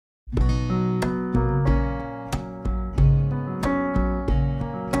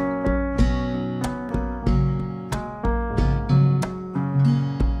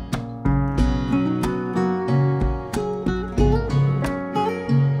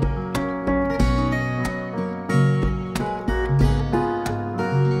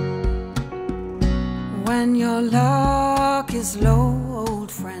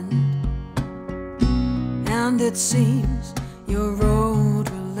it seems your road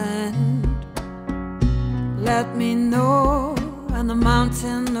will end. Let me know when the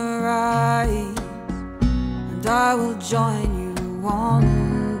mountain arrives, and I will join you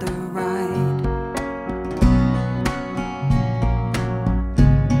on the ride.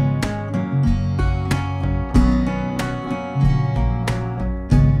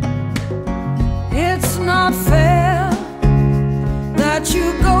 It's not fair that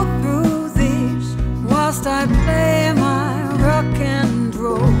you go through these whilst I play my rock and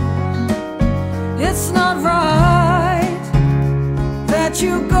roll. It's not right that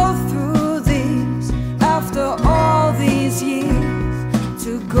you go through these after all these years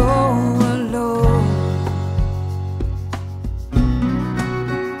to go alone.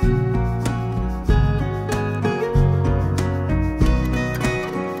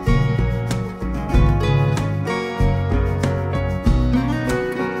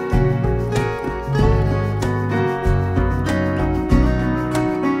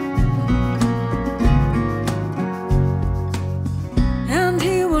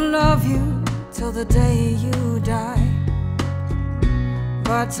 Till the day you die.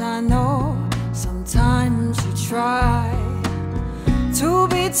 But I know sometimes you try to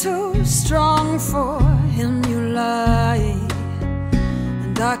be too strong for him you like,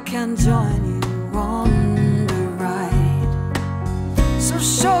 and I can join you on the ride. So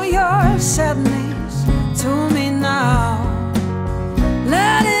show your sadness to me now.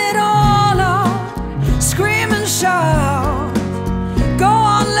 Let it all out, scream and shout. Go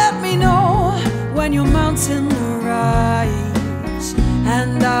on, let me know when your mountain arrives,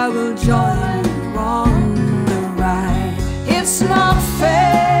 and I will join you on the ride. It's not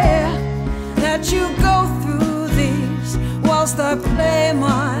fair that you go through these whilst I play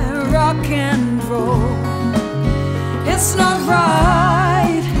my rock and roll. It's not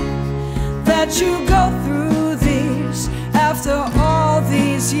right that you go through these after all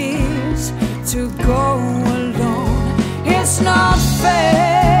these years to go alone. It's not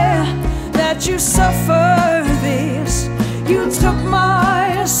fair that you suffer this. You took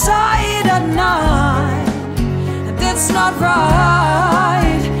my side at night, and it's not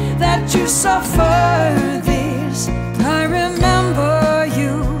right that you suffer this. I remember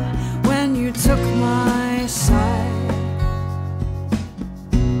you when you took my side.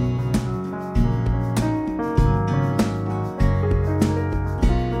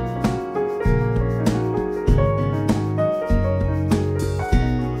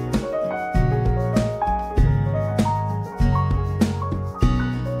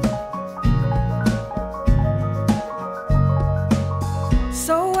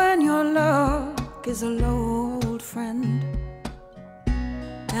 So when your luck is a low, old friend,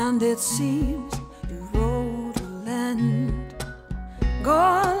 and it seems your road will end, go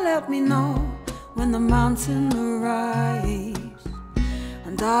on, let me know when the mountain arrives,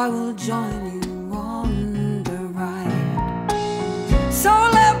 and I will join you on the ride. So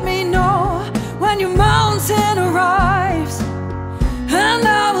let me know when your mountain